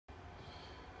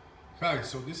Hi,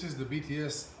 so this is the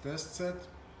BTS test set.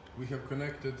 We have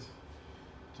connected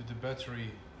to the battery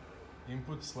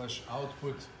input slash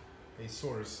output a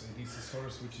source, a DC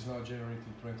source, which is now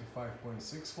generating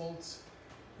 25.6 volts.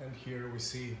 And here we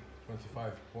see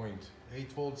 25.8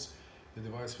 volts. The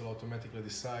device will automatically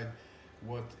decide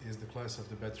what is the class of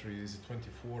the battery. Is it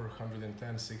 24,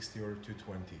 110, 60 or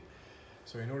 220?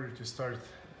 So in order to start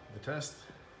the test,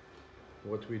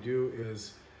 what we do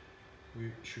is we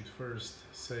should first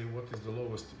say what is the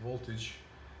lowest voltage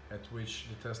at which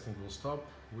the testing will stop.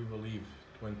 We will leave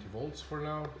 20 volts for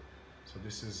now. So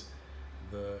this is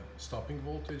the stopping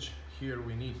voltage. Here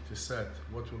we need to set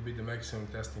what will be the maximum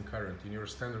testing current. In your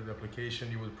standard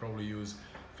application you will probably use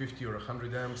 50 or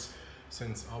 100 amps.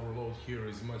 Since our load here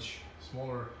is much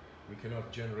smaller, we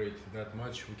cannot generate that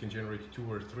much. We can generate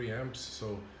 2 or 3 amps.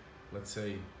 So let's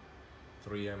say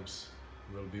 3 amps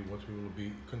will be what we will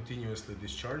be continuously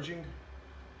discharging.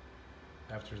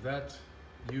 After that,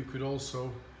 you could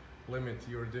also limit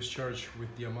your discharge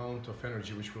with the amount of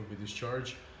energy which will be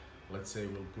discharged. Let's say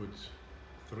we'll put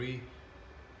 3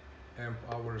 amp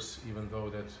hours, even though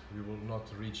that we will not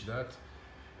reach that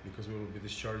because we will be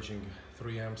discharging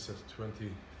 3 amps at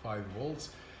 25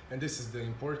 volts. And this is the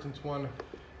important one.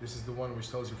 This is the one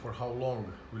which tells you for how long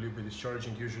will you be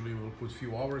discharging. Usually we'll put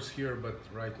few hours here, but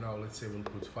right now let's say we'll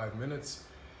put 5 minutes.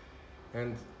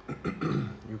 And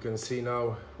you can see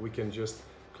now we can just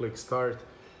click start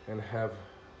and have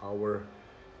our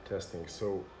testing.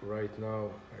 So right now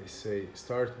I say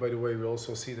start. By the way, we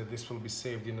also see that this will be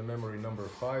saved in the memory number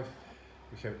 5.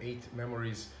 We have 8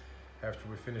 memories. After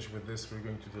we finish with this, we're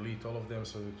going to delete all of them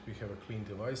so that we have a clean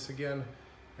device again.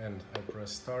 And I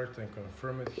press start and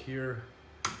confirm it here.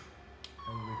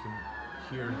 And we can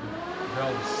hear the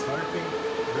valves starting,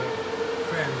 the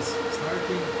fans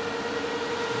starting,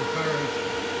 the current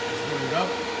is going up.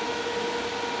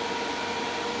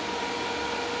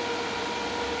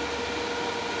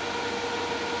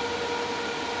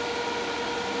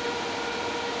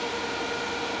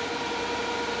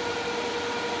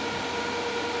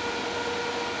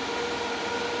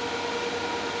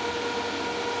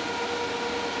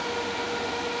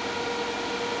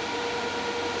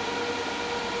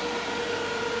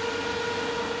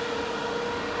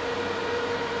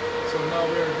 So now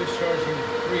we are discharging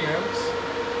 3 amps.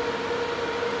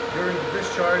 During the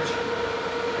discharge,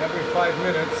 every 5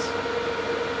 minutes,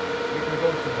 we can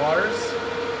go to bars,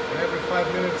 and every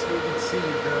 5 minutes we would see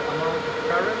the amount of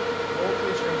current,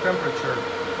 voltage and temperature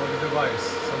on the device.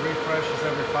 So refresh is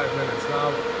every 5 minutes.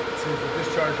 Now, since the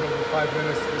discharge will be 5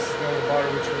 minutes, this is the only bar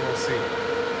which we will see.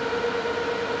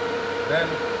 Then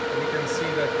we can see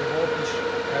that the voltage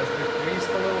has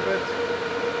decreased a little bit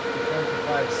to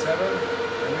 25.7.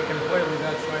 And we can play with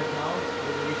that right now.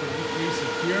 We can decrease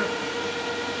it here.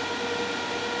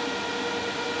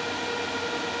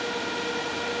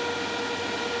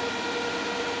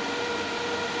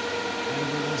 And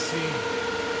we will see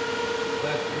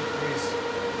that decrease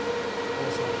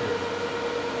also here.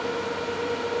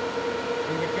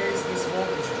 In the case this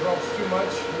voltage drops too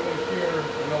much, you will hear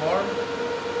an alarm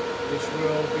which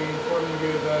will be informing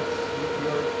you that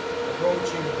you're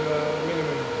approaching the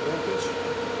minimum voltage,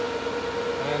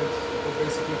 and it will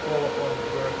basically call upon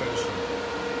your attention.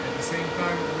 At the same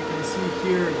time, we can see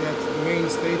here that the main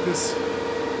status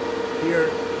here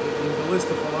in the list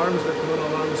of alarms, that no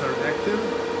alarms are active.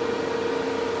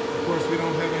 Of course, we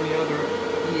don't have any other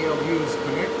ELUs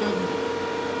connected,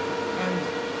 and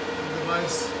the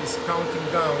device is counting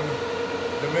down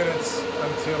the minutes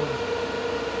until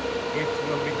it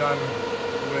will be done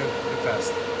with the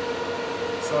test.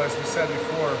 So as we said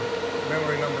before,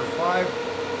 memory number 5.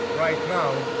 Right now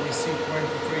we see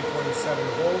 23.7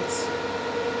 volts.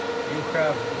 You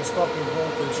have the stopping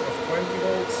voltage of 20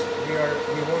 volts.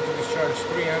 We want to discharge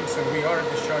 3 amps and we are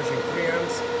discharging 3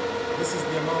 amps. This is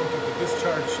the amount of the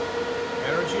discharge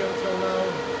energy until now,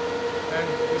 and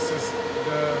this is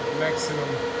the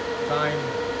maximum time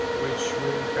which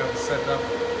we have set up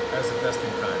as a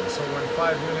testing time. So when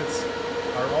 5 minutes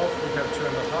are off, we have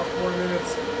 2.5 more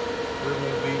minutes. We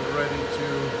will be ready to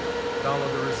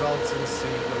download the results and see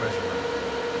the measurement.